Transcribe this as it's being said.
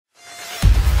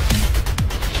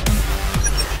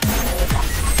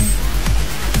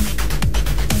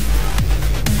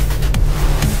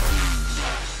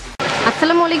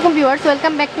আসসালামু viewers,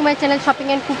 welcome back to my channel shopping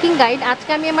and cooking guide.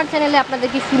 আজকে আমি আমার চ্যানেলে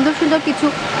আপনাদেরকে সুন্দর সুন্দর কিছু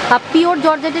পিওর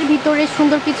জর্জেটের ভিতরে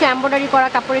সুন্দর কিছু এমব্রয়ডারি করা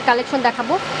কাপড়ের কালেকশন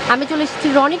দেখাবো। আমি চলে এসেছি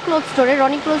রনি ক্লোথ স্টোরে।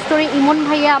 রনি ক্লোথ স্টোরে ইমন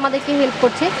ভাইয়া আমাদেরকে হেল্প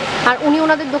করছে, আর উনি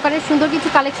ওনাদের দোকানের সুন্দর কিছু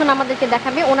কালেকশন আমাদেরকে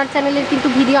দেখাবে। ওনার চ্যানেলের কিন্তু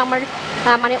ভিডিও আমার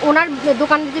মানে ওনার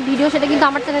দোকানের যে ভিডিও সেটা কিন্তু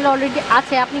আমার চ্যানেলে অলরেডি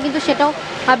আছে, আপনি কিন্তু সেটাও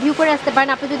ভিউ করে আসতে পারেন।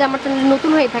 আপনি যদি আমার চ্যানেলে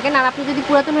নতুন হয়ে থাকেন, আর আপনি যদি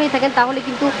পুরাতন হয়ে থাকেন তাহলে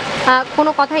কিন্তু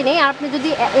কোনো কথাই নেই। আর আপনি যদি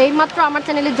এইমাত্র আমার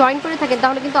চ্যানেলে জয়েন করে থাকেন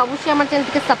তাহলে কিন্তু অবশ্যই আমার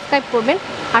চ্যানেলটিকে সাবস্ক্রাইব করবেন,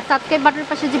 আর সাবস্ক্রাইব বাটনের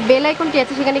পাশে যে বেল আইকনটি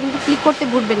আছে সেখানে কিন্তু ক্লিক করতে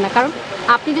ভুলবেন না, কারণ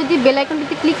আপনি যদি বেল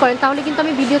আইকনটিতে ক্লিক করেন তাহলে কিন্তু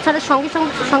আমি ভিডিও ছাড়ার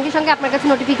সঙ্গে সঙ্গে আপনার কাছে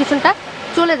নোটিফিকেশনটা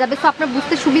চলে যাবে। সো আপনার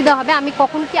বুঝতে সুবিধা হবে আমি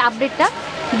কখন কি আপডেটটা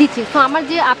দিচ্ছি। সো আমার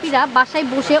যে আপিরা বাসায়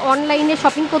বসে অনলাইনে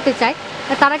শপিং করতে চায়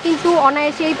তারা কিন্তু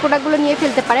অনায়াসে এই প্রোডাক্টগুলো নিয়ে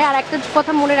ফেলতে পারে। আর একটা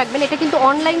কথা মনে রাখবেন, এটা কিন্তু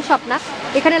অনলাইন শপ না,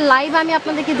 এখানে লাইভ আমি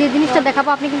আপনাদেরকে যে জিনিসটা দেখাবো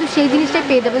আপনি কিন্তু সেই জিনিসটাই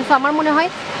পেয়ে যাবেন। সো আমার মনে হয়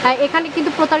এখানে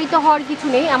কিন্তু প্রতারিত হওয়ার কিছু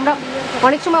নেই। আমরা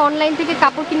অনেক সময় অনলাইন থেকে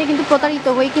কাপড় কিনে কিন্তু প্রতারিত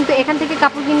হই, কিন্তু এখান থেকে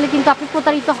কাপড় কিনলে কিন্তু আপনি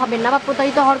প্রতারিত হবেন না বা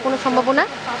প্রতারিত হওয়ার কোনো সম্ভাবনা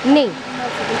নেই।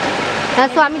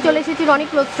 সো আমি চলে এসেছি রনি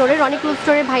ক্লোথ স্টোরে। রনি ক্লোথ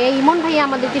স্টোরে ভাইয়া ইমন ভাইয়া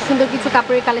আমাদেরকে সুন্দর কিছু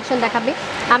কাপড়ের কালেকশন দেখাবে।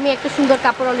 আমি একটা সুন্দর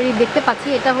কাপড় অলরেডি দেখতে পাচ্ছি,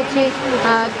 এটা হচ্ছে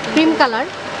ক্রিম কালার।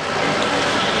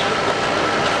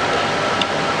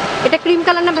 এটা ক্রিম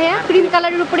কালার না ভাইয়া? ক্রিম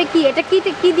কালারের উপরে কি এটা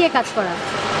কি দিয়ে কাজ করা?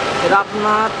 এটা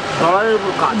আপনার ডলারের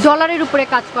উপর কাজ, ডলারের উপরে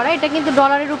কাজ করা। এটা কিন্তু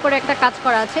ডলারের উপরে একটা কাজ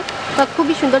করা আছে, তো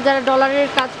খুবই সুন্দর। যারা ডলারের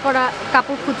কাজ করা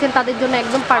কাপড় খুঁজছেন তাদের জন্য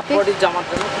একদম পারফেক্ট।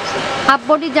 হাফ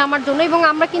বডি জামার জন্য, এবং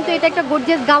আমরা কিন্তু এটা একটা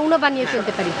গর্জিয়াস গাউনও বানিয়ে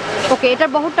ফেলতে পারি। ওকে,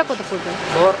 এটার বহরটা কত পড়বে?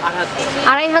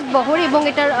 আড়াই হাত বহর, এবং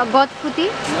এটার গজ প্রতি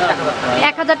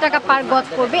 1000 টাকা পার গজ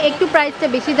পড়বে। একটু প্রাইসটা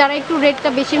বেশি, যারা একটু রেটটা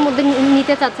বেশির মধ্যে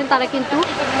নিতে চাচ্ছেন তারা কিন্তু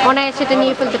অনায়াসে সেটা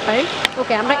নিয়ে ফেলতে পারেন।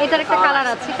 ওকে, আমরা এটার একটা কালার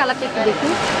আছে, কালারটা একটু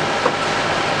দেখুন।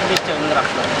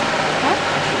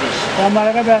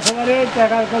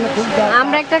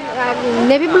 আমরা একটা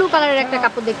নেভি ব্লু কালারের একটা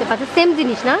কাপড় দেখতে পাচ্ছি, সেম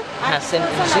জিনিস না? হ্যাঁ,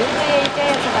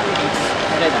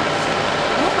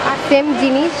 সেম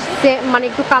জিনিস, মানে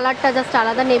একটু কালারটা জাস্ট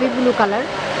আলাদা, নেভি ব্লু কালার,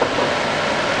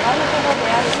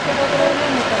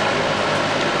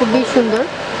 খুবই সুন্দর।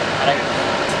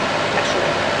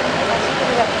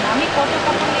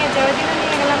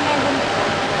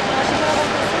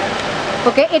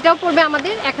 ওকে, এটাও পড়বে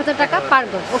আমাদের 1000 টাকা পার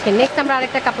গজ। ওকে, নেক্সট আমরা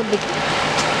আরেকটা কাপড় দেখি।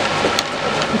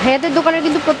 ভাইয়াদের দোকানের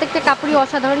কিন্তু প্রত্যেকটা কাপড়ই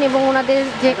অসাধারণ, এবং ওনাদের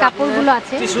যে কাপড়গুলো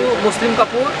আছে টিস্যু মুসলিম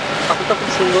কাপড়, কাপড়টা খুব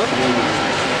সুন্দর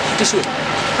টিস্যু।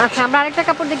 আচ্ছা, আমরা আরেকটা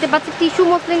কাপড় দেখতে পাচ্ছি, টিস্যু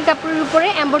মুসলিম কাপড়ের উপরে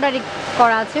এমব্রয়ডারি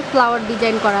করা আছে, ফ্লাওয়ার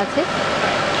ডিজাইন করা আছে।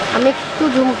 আমি একটু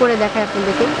জুম করে দেখাই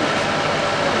আপনাদেরকে।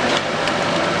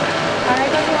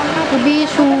 খুবই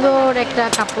সুন্দর একটা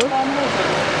কাপড়,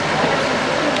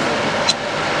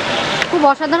 খুব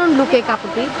অসাধারণ লুকের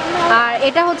কাপড়টি। আর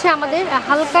এটা হচ্ছে আমাদের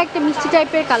হালকা একটা মিষ্টি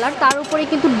টাইপের কালার, তার উপরে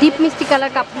কিন্তু ডিপ মিষ্টি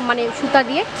কালার মানে সুতা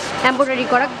দিয়ে এমব্রয়ডারি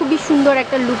করা, খুবই সুন্দর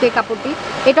একটা লুকের কাপড়টি।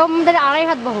 এটাও আমাদের আড়াই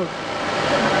হাত বহর।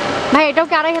 ভাই, এটাও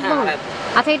কি আড়াই হাত বহর?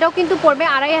 আচ্ছা, এটাও কিন্তু পড়বে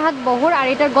আড়াই হাত বহর। আর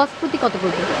এটার গজ প্রতি কত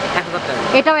পড়বে?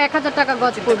 এটাও 1000 টাকা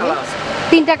গজ পড়বে।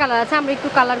 3টা কালার আছে, আমরা একটু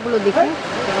কালারগুলো দেখি।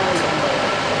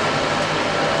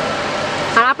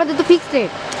 আর আপনাদের তো ফিক্সড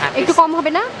রেট, একটু কম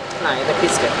হবে না? না, এটা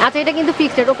ফিক্সড রেট। আচ্ছা, এটা কিন্তু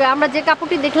ফিক্সড রেট। ওকে, আমরা যে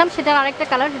কাপড়টি দেখলাম সেটার আরেকটা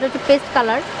কালার, সেটা হচ্ছে পেস্ট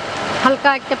কালার, হালকা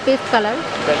একটা পেস্ট কালার,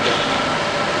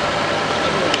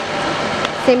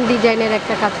 সেম ডিজাইনের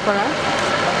একটা কাজ করা,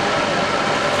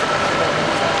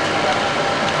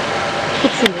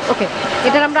 খুব সুন্দর। ওকে,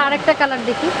 এটার আমরা আরেকটা কালার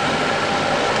দেখি।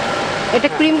 এটা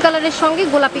ক্রিম কালারের সঙ্গে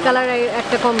গোলাপি কালারের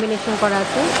একটা কম্বিনেশন করা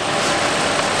আছে।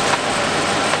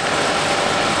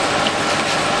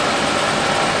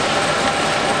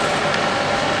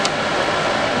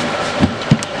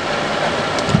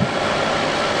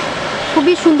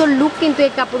 খুবই সুন্দর লুক কিন্তু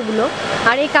এই কাপড়গুলো।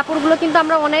 আর এই কাপড়গুলো কিন্তু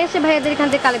আমরা অনায়াসে ভাইয়াদের এখান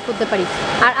থেকে কালেক্ট করতে পারি।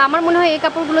 আর আমার মনে হয় এই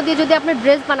কাপড়গুলো দিয়ে যদি আপনি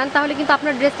ড্রেস বানান তাহলে কিন্তু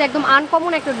আপনার ড্রেসটা একদম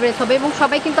আনকমন একটা ড্রেস হবে, এবং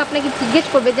সবাই কিন্তু আপনাকে জিজ্ঞেস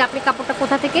করবে যে আপনি কাপড়টা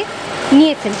কোথা থেকে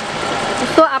নিয়েছেন।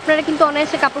 তো আপনারা কিন্তু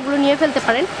অনায়াসে কাপড়গুলো নিয়ে ফেলতে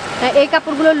পারেন। এই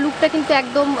কাপড়গুলোর লুকটা কিন্তু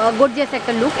একদম গর্জিয়াস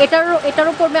একটা লুক।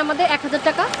 এটারও পড়বে আমাদের 1000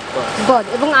 টাকা গজ,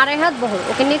 এবং আড়াই হাত বহর।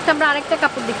 ওকে, নেক্সট আমরা আরেকটা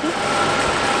কাপড় দেখি,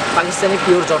 পাকিস্তানি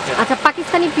পিওর জর্জেট। আচ্ছা,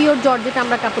 পাকিস্তানি পিওর জর্জেট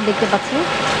আমরা কাপড় দেখতে পাচ্ছি।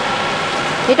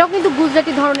 এটাও কিন্তু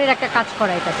গুজরাটি ধরনের একটা কাজ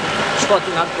করা। এটাতে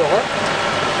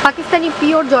পাকিস্তানি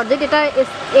পিওর জর্জেট। এটা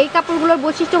এই কাপড়গুলোর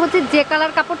বৈশিষ্ট্য হচ্ছে যে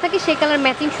কালার কাপড় থাকে সেই কালার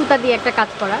ম্যাচিং সুতা দিয়ে একটা কাজ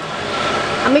করা।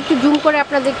 আমি একটু জুম করে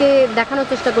আপনাদেরকে দেখানোর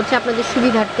চেষ্টা করছি আপনাদের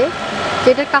সুবিধার্থে।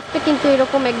 এটার কাজটা কিন্তু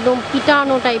এরকম একদম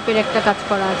পিটানো টাইপের একটা কাজ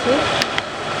করা আছে,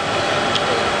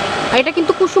 আর এটা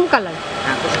কিন্তু কুসুম কালার।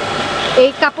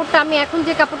 এই কাপড়টা আমি এখন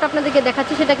যে কাপড়টা আপনাদেরকে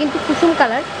দেখাচ্ছি সেটা কিন্তু কুসুম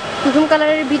কালার। কুসুম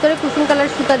কালারের ভিতরে কুসুম কালার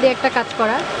সুতা দিয়ে একটা কাজ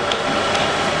করা,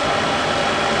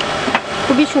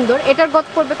 খুবই সুন্দর। এটার গজ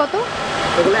পড়বে কত?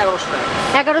 এগুলো 1100 টাকা।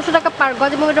 1100 টাকা পার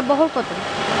গজ এবং এটা বহর কত?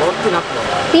 বহর 3 হাত।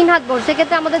 3 হাত বহর।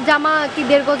 সেক্ষেত্রে আমাদের জামা কি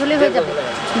 1.5 গজ হলে হয়ে যাবে?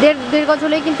 1.5 গজ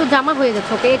হলেই কিন্তু জামা হয়ে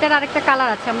যাচ্ছে। ওকে, এটার আরেকটা কালার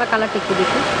আছে, আমরা কালারটা একটু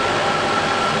দেখি।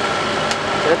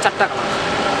 এটা 4টা কালার।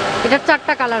 এটার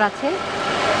 4টা কালার আছে।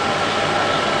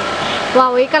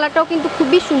 ওয়াও, এই কালারটাও কিন্তু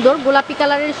খুবই সুন্দর, গোলাপি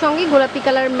কালারের সঙ্গে গোলাপি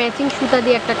কালারের ম্যাচিং সুতা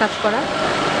দিয়ে একটা কাজ করা,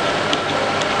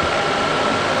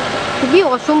 খুবই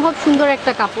অসম্ভব সুন্দর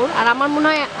একটা কাপড়। আর আমার মনে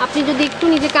হয় আপনি যদি একটু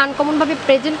নিজেকে আনকমনভাবে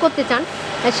প্রেজেন্ট করতে চান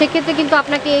সেক্ষেত্রে কিন্তু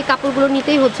আপনাকে এই কাপড়গুলো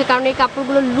নিতেই হচ্ছে, কারণ এই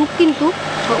কাপড়গুলোর লুক কিন্তু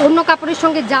অন্য কাপড়ের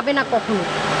সঙ্গে যাবে না কখনো।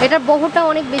 এটার বহরটা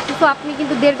অনেক বেশি, তো আপনি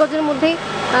কিন্তু 1.5 গজের মধ্যেই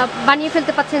বানিয়ে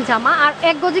ফেলতে পাচ্ছেন জামা। আর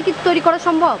 1 গজে কি তৈরি করা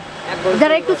সম্ভব?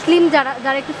 যারা একটু স্লিম,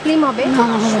 যারা একটু স্লিম হবে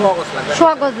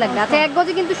 1.5 গজ লাগবে। আচ্ছা, 1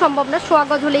 গজে কিন্তু সম্ভব না, 1.5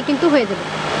 গজ হলেই কিন্তু হয়ে যাবে।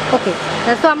 ওকে,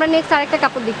 তো আমরা নেক্সট আরেকটা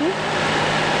কাপড় দেখি।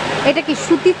 এটা কি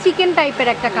সুতি চিকেন টাইপের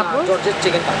একটা কাপড়?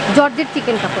 জর্জেট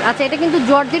চিকেন কাপড়। আচ্ছা, এটা কিন্তু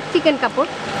জর্জেট চিকেন কাপড়।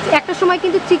 একটা সময়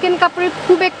কিন্তু চিকেন কাপড়ের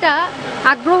খুব একটা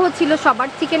আগ্রহ ছিল সবার,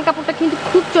 চিকেন কাপড়টা কিন্তু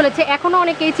খুব চলেছে, এখনও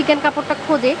অনেকে এই চিকেন কাপড়টা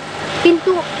খোঁজে,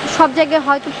 কিন্তু সব জায়গায়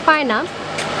হয়তো পায় না।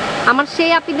 আমার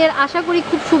সেই আপনাদের আশা করি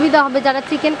খুব সুবিধা হবে যারা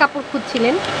চিকেন কাপড়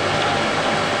খুঁজছিলেন।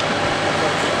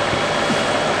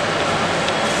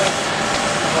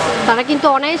 তারা কিন্তু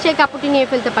অনায়াসে এই কাপড়টি নিয়ে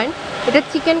ফেলতে পারেন। এটা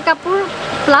চিকেন কাপড়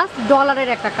প্লাস ডলারের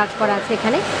একটা কাজ করা আছে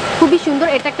এখানে, খুবই সুন্দর।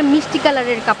 এটা একটা মিষ্টি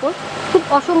কালারের কাপড়, খুব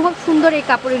অসম্ভব সুন্দর এই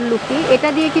কাপড়ের লুকটি। এটা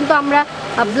দিয়ে কিন্তু আমরা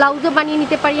ব্লাউজও বানিয়ে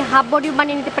নিতে পারি, হাফ বডিও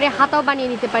বানিয়ে নিতে পারি, হাতাও বানিয়ে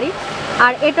নিতে পারি।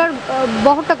 আর এটার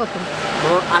বহরটা কত?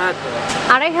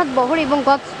 2.5 হাত বহর এবং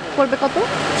গজ পড়বে কত?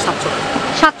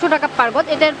 700 টাকা পার গজ।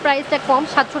 এটার প্রাইসটা কম,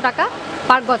 700 টাকা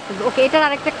পার গজ পড়বে। ওকে, এটার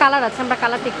আরেকটা কালার আছে, আমরা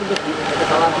কালারটা একটু দেখি।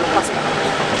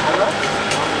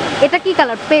 এটা কি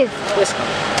কালার? পেস্ট।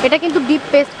 এটা কিন্তু ডিপ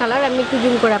পেস্ট কালার, আমি একটু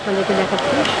জুম করে আপনাদেরকে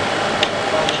দেখাচ্ছি।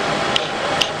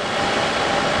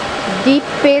 ডিপ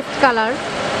পেস্ট কালার,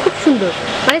 খুব সুন্দর,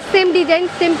 মানে সেম ডিজাইন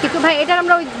সেম কিছু। ভাই, এটার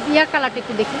আমরা ওই ইয়ার কালারটা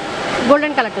একটু দেখি,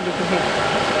 গোল্ডেন কালারটা দেখি। হ্যাঁ,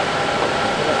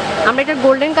 আমরা এটার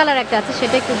গোল্ডেন কালার একটা আছে,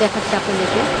 সেটা একটু দেখাচ্ছি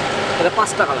আপনাদেরকে। এটা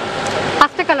 5টা কালার।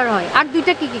 5টা কালার হয়। আর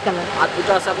দুইটা কি কি কালার? আর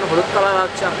দুটো আছে আপনার হলুদ কালার,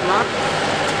 আছে আপনার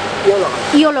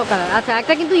ইয়েলো কালার। আচ্ছা,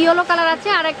 একটা কিন্তু ইয়েলো কালার আছে,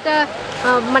 আর একটা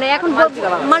মানে এখন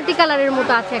মাল্টি কালারের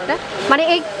মতো আছে একটা, মানে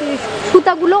এই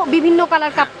সুতাগুলো বিভিন্ন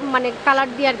কালার, মানে কালার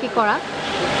দিয়ে আর কি করা।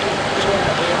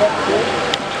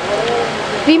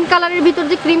 ক্রিম কালারের ভিতর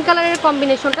যে ক্রিম কালারের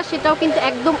কম্বিনেশনটা, সেটাও কিন্তু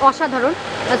একদম অসাধারণ।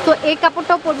 তো এই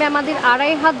কাপড়টাও পড়বে আমাদের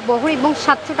 2.5 হাত বহর এবং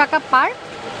 700 টাকা পার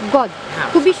গজ।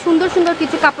 খুবই সুন্দর সুন্দর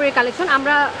কিছু কাপড়ের কালেকশন।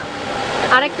 আমরা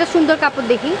আরেকটা সুন্দর কাপড়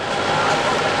দেখি।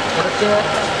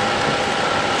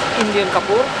 ইন্ডিয়ান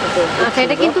কাপড়। আচ্ছা,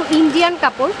 এটা কিন্তু ইন্ডিয়ান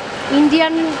কাপড়,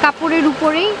 ইন্ডিয়ান কাপড়ের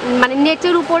উপরেই মানে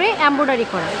নেটের উপরে এমব্রয়ডারি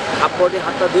করা। হাফ বডি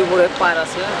হাতা 2 মোড়ের পার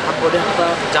আছে, হাফ বডি হাতা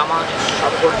জামা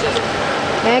সব গর্জিয়াস,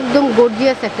 একদম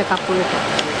গর্জিয়াস একটা কাপড় এটা।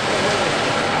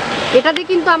 এটাতে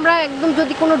কিন্তু আমরা একদম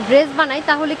যদি কোনো ড্রেস বানাই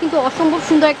তাহলে কিন্তু অসম্ভব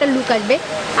সুন্দর একটা লুক আসবে।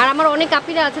 আর আমার অনেক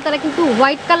আপিরা আছে, তারা কিন্তু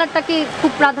হোয়াইট কালারটাকে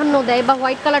খুব প্রাধান্য দেয় বা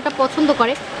হোয়াইট কালারটা পছন্দ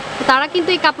করে, তারা কিন্তু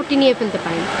এই কাপড়টি নিয়ে ফেলতে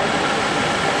পারেন।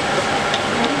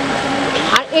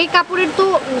 আর এই কাপড়ের তো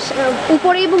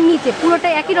উপরে এবং নিচে পুরোটা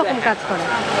একই রকম কাজ করে,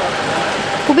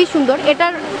 খুবই সুন্দর।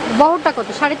 এটার বহরটা কত?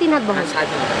 3.5 হাত বহর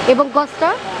এবং গজটা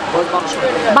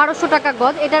 1200 টাকা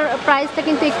গজ। এটার প্রাইসটা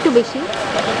কিন্তু একটু বেশি।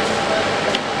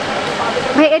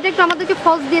 ভাই, এটা একটু আমাদেরকে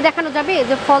ফলস দিয়ে দেখানো যাবে,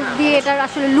 যে ফলস দিয়ে এটার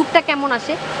আসলে লুকটা কেমন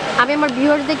আসে? আমি আমার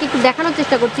ভিউয়ারদেরকে একটু দেখানোর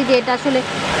চেষ্টা করছি যে এটা আসলে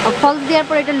ফলস দেওয়ার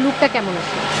পর এটার লুকটা কেমন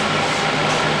আসে।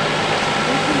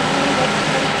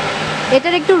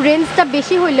 এটার একটু রেঞ্জটা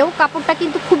বেশি হইলেও কাপড়টা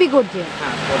কিন্তু খুবই গর্জিয়াস।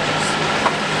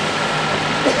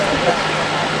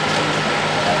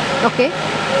 ওকে,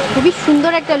 খুবই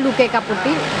সুন্দর একটা লুকে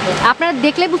কাপড়টি। আপনারা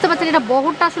দেখলে বুঝতে পারছেন এটা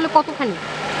বহরটা আসলে কতখানি।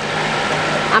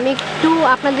 আমি একটু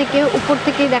আপনাদেরকে উপর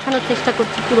থেকে দেখানোর চেষ্টা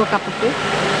করছি পুরো কাপড়টি।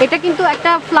 এটা কিন্তু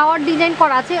একটা ফ্লাওয়ার ডিজাইন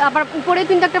করা আছে, আবার উপরে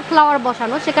কিন্তু একটা ফ্লাওয়ার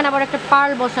বসানো, সেখানে আবার একটা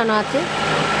পার্ল বসানো আছে।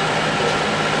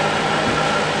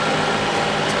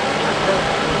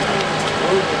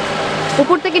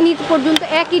 উপর থেকে নিচ পর্যন্ত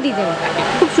একই ডিজাইন,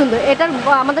 খুব সুন্দর। এটার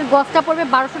আমাদের গজটা পড়বে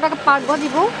 1200 টাকা পার গজ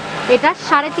এবং এটা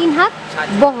 3.5 হাত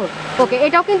বহর। ওকে,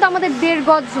 এটাও কিন্তু আমাদের 1.5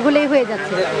 গজ হলেই হয়ে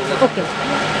যাচ্ছে। ওকে,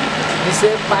 নিচে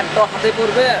পাটটা হাতে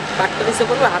পড়বে, পাটটা নিচে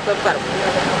পড়বে, হাতে পারবে।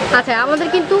 আচ্ছা, আমাদের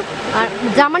কিন্তু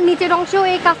জামার নিচের অংশেও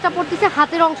এই কাজটা পড়তেছে,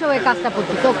 হাতের অংশেও এই কাজটা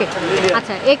পড়তেছে। ওকে,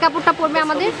 আচ্ছা, এই কাপড়টা পড়বে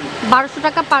আমাদের 1200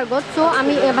 টাকা পার গজ। তো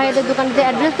আমি ভাইয়াদের দোকানের যে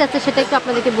অ্যাড্রেসটা আছে সেটা একটু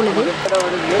আপনাদেরকে বলে দিই।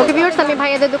 ওকে ভিউয়ার্স, আমি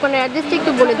ভাইয়াদের দোকানের অ্যাড্রেসটা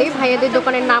একটু বলে দিই। ভাইয়াদের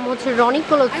দোকানের নাম হচ্ছে রনি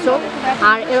ক্লথ শপ,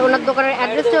 আর ওনার দোকানের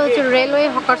অ্যাড্রেসটা হচ্ছে রেলওয়ে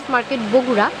হকার্স মার্কেট,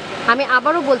 বগুড়া। আমি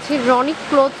আবারও বলছি রনিক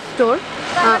ক্লথ স্টোর,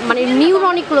 মানে নিউ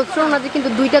রনিক ক্লথ স্টোর, ওনাদের কিন্তু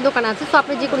দুইটা দোকান আছে। তো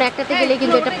আপনি যে কোনো একটাতে গেলে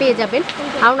কিন্তু এটা পেয়ে যাবেন।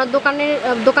 আর ওনার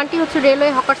দোকানটি হচ্ছে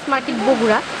রেলওয়ে হকার্স মার্কেট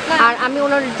বগুড়া। আর আমি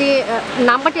ওনার যে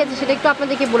নাম্বারটি আছে সেটা একটু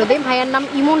আপনাদেরকে বলে দিই। ভাইয়ার নাম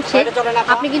ইমন শেখ।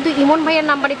 আপনি কিন্তু ইমন ভাইয়ার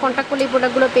নাম্বারে কন্ট্যাক্ট করলে এই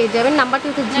প্রোডাক্টগুলো পেয়ে যাবেন। নাম্বারটি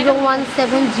হচ্ছে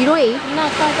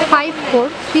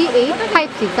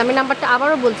 01708543856। আমি নাম্বারটা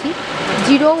আবারও বলছি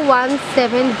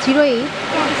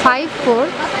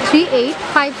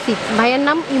 01708543856। ভাইয়ার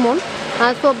নাম ইমন।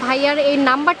 তো ভাইয়ার এই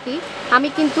নাম্বারটি আমি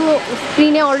কিন্তু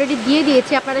স্ক্রিনে অলরেডি দিয়ে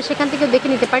দিয়েছি, আপনারা সেখান থেকেও দেখে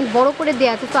নিতে পারেন, বড় করে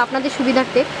দেওয়া আছে। তো আপনাদের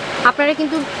সুবিধার্থে আপনারা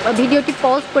কিন্তু ভিডিওটি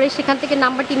পজ করে সেখান থেকে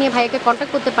নাম্বারটি নিয়ে ভাইয়াকে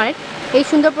কন্ট্যাক্ট করতে পারেন। এই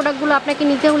সুন্দর প্রোডাক্টগুলো আপনাকে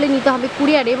নিতে হলে নিতে হবে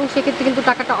কুরিয়ারে, এবং সেক্ষেত্রে কিন্তু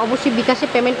টাকাটা অবশ্যই বিকাশে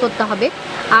পেমেন্ট করতে হবে।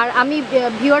 আর আমি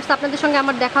ভিউয়ার্স, আপনাদের সঙ্গে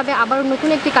আমার দেখা হবে আবারও নতুন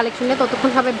একটি কালেকশনে।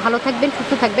 ততক্ষণ সবাই ভালো থাকবেন,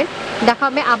 সুস্থ থাকবেন। দেখা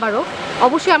হবে আবারও।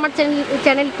 অবশ্যই আমার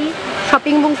চ্যানেলটি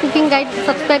শপিং এবং কুকিং গাইড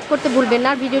সাবস্ক্রাইব করতে ভুলবেন না।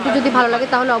 আর ভিডিওটি যদি ভালো লাগে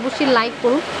তাহলে অবশ্যই লাইক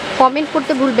করুন, কমেন্ট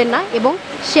করতে ভুলবেন না এবং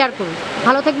শেয়ার করুন।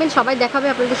 ভালো থাকবেন সবাই, দেখা হবে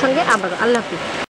আপনাদের সঙ্গে আবারও। আল্লাহ হাফিজ।